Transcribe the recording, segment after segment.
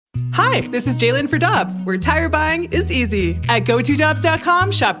Hi, this is Jalen for Dobbs, where tire buying is easy. At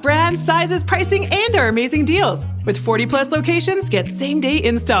GoToDobbs.com, shop brands, sizes, pricing, and our amazing deals. With 40-plus locations, get same-day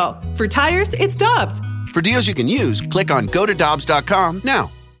install. For tires, it's Dobbs. For deals you can use, click on GoToDobbs.com now.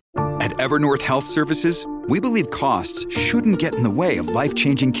 At Evernorth Health Services, we believe costs shouldn't get in the way of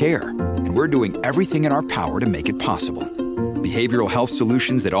life-changing care, and we're doing everything in our power to make it possible. Behavioral health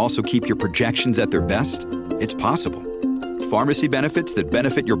solutions that also keep your projections at their best? It's possible. Pharmacy benefits that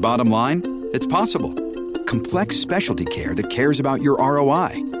benefit your bottom line? It's possible. Complex specialty care that cares about your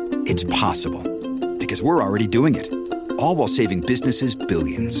ROI? It's possible. Because we're already doing it. All while saving businesses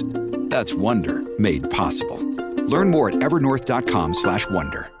billions. That's Wonder made possible. Learn more at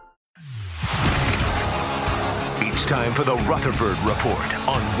evernorth.com/wonder. It's time for the Rutherford Report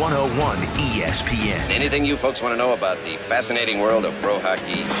on 101 ESPN. Anything you folks want to know about the fascinating world of pro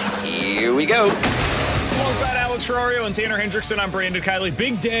hockey, here we go. Alongside Alex Ferrario and Tanner Hendrickson, I'm Brandon Kiley.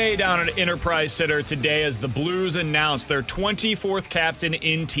 Big day down at Enterprise Center today as the Blues announced their 24th captain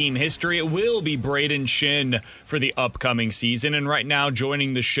in team history. It will be Brayden Schenn for the upcoming season. And right now,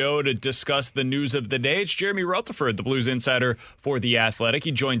 joining the show to discuss the news of the day, it's Jeremy Rutherford, the Blues insider for The Athletic.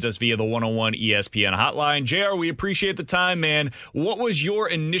 He joins us via the 101 ESPN hotline. JR, we appreciate the time, man. What was your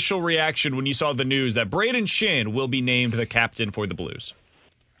initial reaction when you saw the news that Brayden Schenn will be named the captain for the Blues?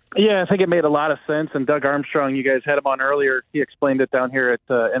 Yeah, I think it made a lot of sense. And Doug Armstrong, you guys had him on earlier. He explained it down here at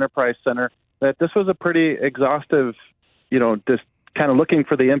Enterprise Center that this was a pretty exhaustive, just kind of looking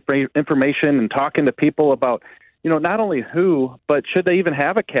for the information and talking to people about, not only who, but should they even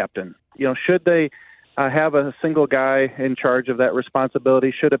have a captain? Should they have a single guy in charge of that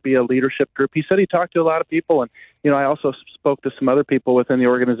responsibility? Should it be a leadership group? He said he talked to a lot of people. And, I also spoke to some other people within the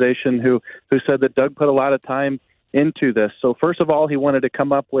organization who said that Doug put a lot of time into this. So first of all, he wanted to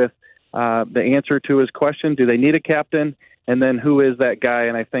come up with the answer to his question. Do they need a captain? And then who is that guy?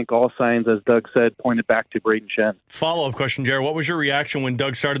 And I think all signs, as Doug said, pointed back to Brayden Schenn. Follow-up question, Jared. What was your reaction when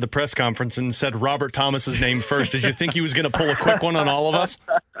Doug started the press conference and said Robert Thomas's name first? Did you think he was going to pull a quick one on all of us?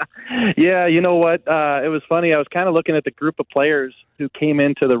 Yeah, you know what? It was funny. I was kind of looking at the group of players who came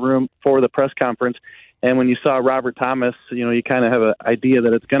into the room for the press conference. And when you saw Robert Thomas, you kind of have an idea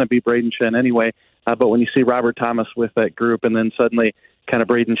that it's going to be Brayden Schenn anyway. But when you see Robert Thomas with that group and then suddenly kind of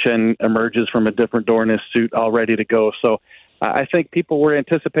Brayden Schenn emerges from a different door in his suit all ready to go. So I think people were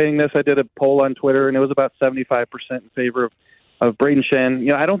anticipating this. I did a poll on Twitter, and it was about 75% in favor of Brayden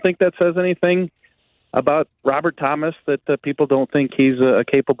Schenn. I don't think that says anything about Robert Thomas, that people don't think he's a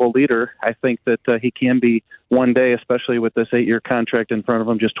capable leader. I think that he can be one day, especially with this 8-year contract in front of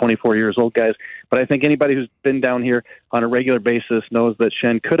him, just 24 years old, guys. But I think anybody who's been down here on a regular basis knows that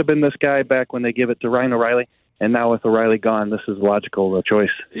Schenn could have been this guy back when they give it to Ryan O'Reilly. And now with O'Reilly gone, this is a logical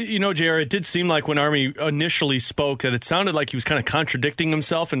choice. JR, it did seem like when Army initially spoke that it sounded like he was kind of contradicting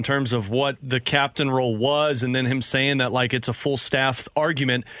himself in terms of what the captain role was, and then him saying that like it's a full staff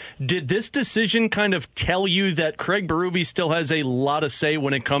argument. Did this decision kind of tell you that Craig Berube still has a lot of say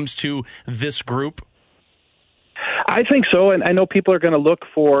when it comes to this group? I think so, and I know people are going to look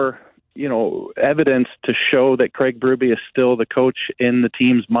for evidence to show that Craig Berube is still the coach in the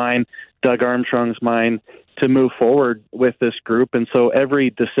team's mind, Doug Armstrong's mind, to move forward with this group. And so every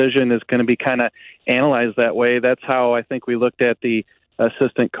decision is going to be kind of analyzed that way. That's how I think we looked at the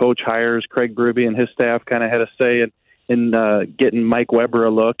assistant coach hires. Craig Berube and his staff kind of had a say in getting Mike Weber a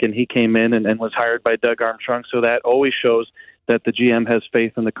look, and he came in and was hired by Doug Armstrong. So that always shows that the GM has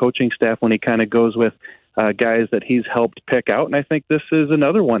faith in the coaching staff when he kind of goes with guys that he's helped pick out. And I think this is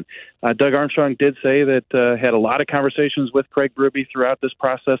another one. Doug Armstrong did say that had a lot of conversations with Craig Berube throughout this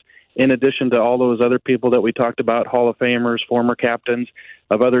process, in addition to all those other people that we talked about, Hall of Famers, former captains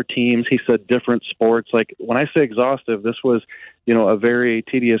of other teams. He said different sports. Like, when I say exhaustive, this was, a very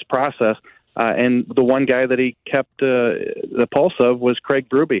tedious process. And the one guy that he kept the pulse of was Craig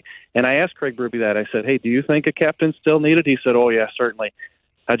Berube. And I asked Craig Berube that. I said, hey, do you think a captain still needed? He said, oh, yeah, certainly.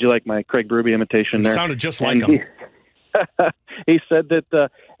 How'd you like my Craig Berube imitation there? It sounded just like him. He said that,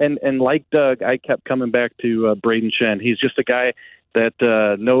 and like Doug, I kept coming back to Brayden Schenn. He's just a guy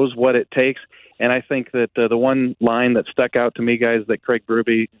that knows what it takes. And I think that the one line that stuck out to me, guys, that Craig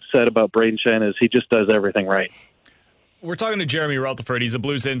Berube said about Brayden Schenn is he just does everything right. We're talking to Jeremy Rutherford. He's a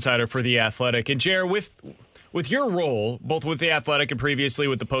Blues insider for The Athletic. And, Jer, with your role, both with The Athletic and previously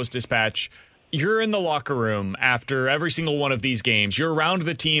with the Post-Dispatch, you're in the locker room after every single one of these games. You're around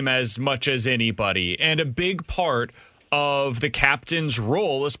the team as much as anybody. And a big part of the captain's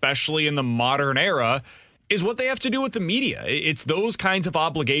role, especially in the modern era, is what they have to do with the media. It's those kinds of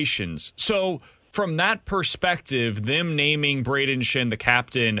obligations. So from that perspective, them naming Brayden Schenn the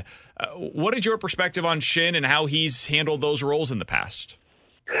captain, what is your perspective on Schenn and how he's handled those roles in the past?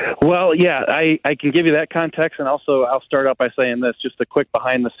 Well, yeah, I can give you that context, and also I'll start out by saying this, just a quick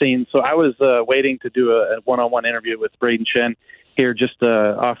behind the scenes. So I was waiting to do a one-on-one interview with Braden Shen here just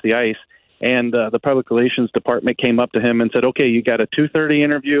off the ice, and the public relations department came up to him and said, okay, you got a 2:30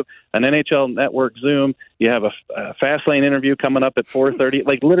 interview, an NHL Network Zoom, you have a fast lane interview coming up at 4:30.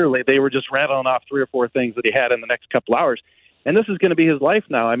 Like, literally, they were just rattling off 3 or 4 things that he had in the next couple hours. And this is going to be his life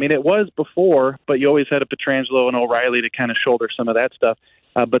now. I mean, it was before, but you always had a Pietrangelo and O'Reilly to kind of shoulder some of that stuff.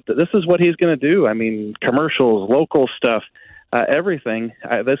 But this is what he's going to do. I mean, commercials, local stuff, everything.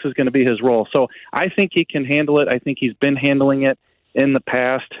 This is going to be his role. So I think he can handle it. I think he's been handling it in the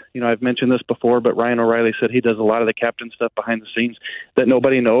past. You know, I've mentioned this before, but Ryan O'Reilly said he does a lot of the captain stuff behind the scenes that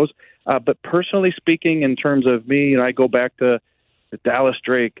nobody knows. But personally speaking, in terms of me, you know, I go back to Dallas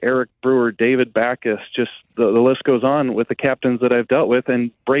Drake, Eric Brewer, David Backes, just the list goes on with the captains that I've dealt with.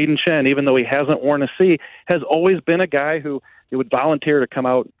 And Braden Shen, even though he hasn't worn a C, has always been a guy who would volunteer to come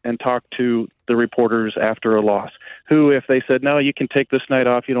out and talk to the reporters after a loss, who, if they said, no, you can take this night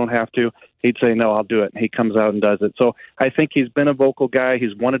off, you don't have to, he'd say, no, I'll do it. And he comes out and does it. So I think he's been a vocal guy.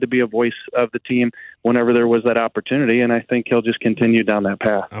 He's wanted to be a voice of the team whenever there was that opportunity, and I think he'll just continue down that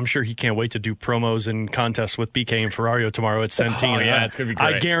path. I'm sure he can't wait to do promos and contests with BK and Ferrario tomorrow at Centene. Oh, yeah, it's going to be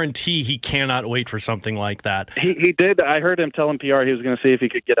great. I guarantee he cannot wait for something like that. He did. I heard him telling PR he was going to see if he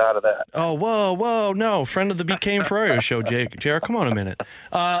could get out of that. Oh, whoa, no. Friend of the BK and Ferrario show, JR, come on a minute.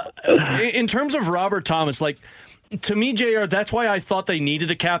 In terms of Robert Thomas, like, to me, JR, that's why I thought they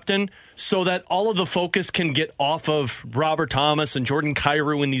needed a captain, so that all of the focus can get off of Robert Thomas and Jordan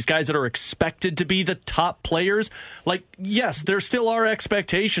Kyrou and these guys that are expected to be the top players. Like, yes, there still are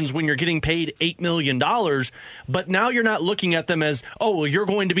expectations when you're getting paid $8 million, but now you're not looking at them as, oh, well, you're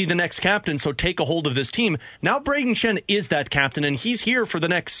going to be the next captain, so take a hold of this team. Now Braden Shen is that captain, and he's here for the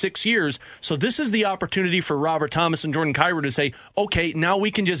next 6 years, so this is the opportunity for Robert Thomas and Jordan Kyrou to say, okay, now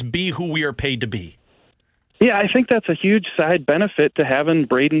we can just be who we are paid to be. Yeah, I think that's a huge side benefit to having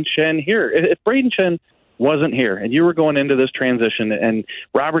Braden Shen here. If Braden Shen wasn't here and you were going into this transition and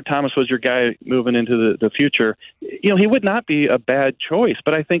Robert Thomas was your guy moving into the future, you know, he would not be a bad choice.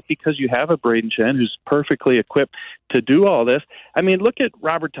 But I think because you have a Braden Shen who's perfectly equipped to do all this, I mean, look at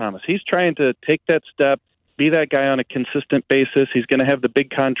Robert Thomas. He's trying to take that step, be that guy on a consistent basis. He's going to have the big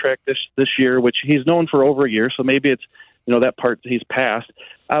contract this year, which he's known for over a year. So maybe it's, you know, that part he's passed.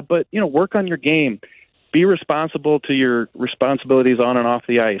 But, you know, work on your game. Be responsible to your responsibilities on and off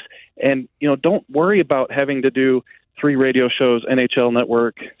the ice. And, you know, don't worry about having to do 3 radio shows, NHL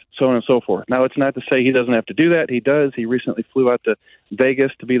Network, so on and so forth. Now, it's not to say he doesn't have to do that. He does. He recently flew out to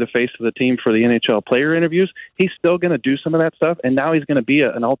Vegas to be the face of the team for the NHL player interviews. He's still going to do some of that stuff, and now he's going to be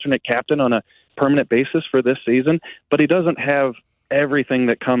an alternate captain on a permanent basis for this season, but he doesn't have everything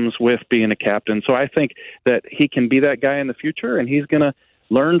that comes with being a captain. So I think that he can be that guy in the future, and he's going to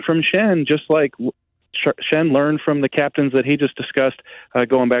learn from Shen, just like Shen learned from the captains that he just discussed,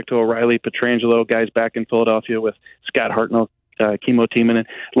 going back to O'Reilly, Pietrangelo, guys back in Philadelphia with Scott Hartnell, Kimmo Timonen,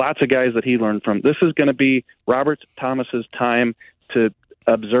 lots of guys that he learned from. This is going to be Robert Thomas's time to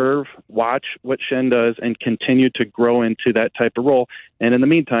observe, watch what Shen does, and continue to grow into that type of role. And in the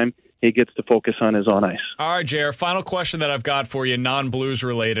meantime, he gets to focus on his own ice. All right, JR, final question that I've got for you, non-Blues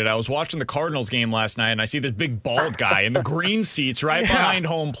related. I was watching the Cardinals game last night, and I see this big bald guy in the green seats right behind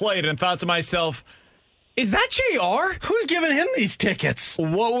home plate, and thought to myself, is that JR? Who's giving him these tickets?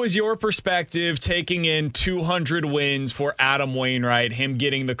 What was your perspective taking in 200 wins for Adam Wainwright, him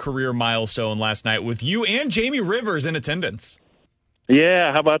getting the career milestone last night with you and Jamie Rivers in attendance?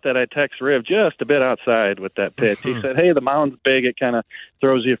 Yeah, how about that? I text Riv just a bit outside with that pitch. He said, hey, the mound's big. It kind of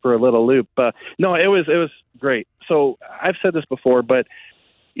throws you for a little loop. No, it was great. So I've said this before, but,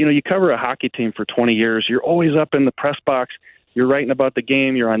 you know, you cover a hockey team for 20 years. You're always up in the press box. You're writing about the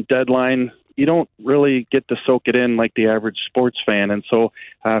game. You're on deadline. You don't really get to soak it in like the average sports fan. And so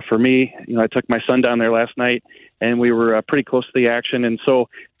for me, you know, I took my son down there last night, and we were pretty close to the action. And so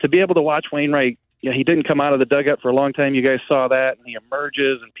to be able to watch Wainwright, you know, he didn't come out of the dugout for a long time. You guys saw that. And he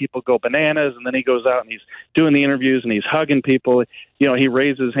emerges, and people go bananas. And then he goes out, and he's doing the interviews, and he's hugging people. You know, he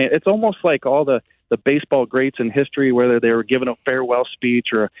raises his hand. It's almost like all the baseball greats in history, whether they were giving a farewell speech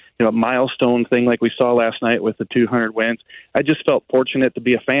or a milestone thing like we saw last night with the 200 wins. I just felt fortunate to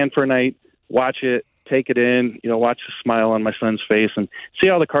be a fan for a night, watch it, take it in, you know, watch the smile on my son's face, and see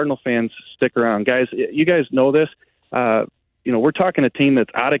how the Cardinal fans stick around. Guys, you guys know this. You know, we're talking a team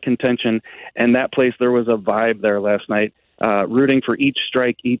that's out of contention, and that place, there was a vibe there last night. Rooting for each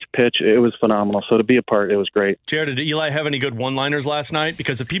strike, each pitch, it was phenomenal. So to be a part, it was great. JR, did Eli have any good one-liners last night?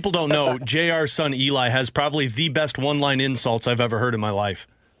 Because if people don't know, JR's son Eli has probably the best one-line insults I've ever heard in my life.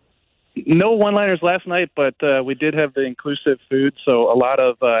 No one-liners last night, but we did have the inclusive food, so a lot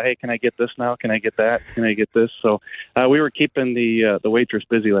of, hey, can I get this now? Can I get that? Can I get this? So we were keeping the waitress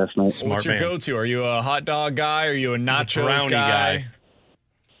busy last night. What's your go-to? Are you a hot dog guy? Are you a nachos guy?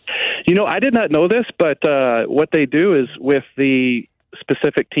 I did not know this, but what they do is with the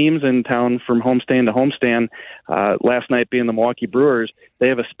specific teams in town from homestand to homestand, last night being the Milwaukee Brewers, they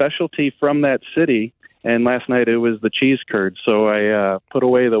have a specialty from that city. And last night it was the cheese curd. So I put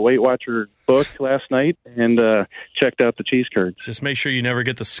away the Weight Watcher book last night and checked out the cheese curd. Just make sure you never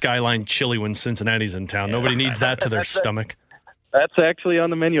get the Skyline chili when Cincinnati's in town. Nobody needs that to their stomach. That's actually on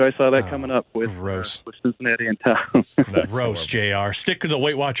the menu. I saw that coming up with Cincinnati in town. Gross, JR. Stick to the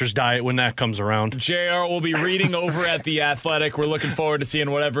Weight Watchers diet when that comes around. JR will be reading over at The Athletic. We're looking forward to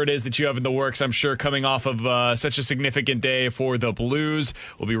seeing whatever it is that you have in the works. I'm sure coming off of such a significant day for the Blues.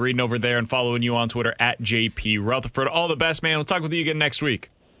 We'll be reading over there and following you on Twitter at JP Rutherford. All the best, man. We'll talk with you again next week.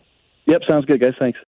 Yep, sounds good, guys. Thanks.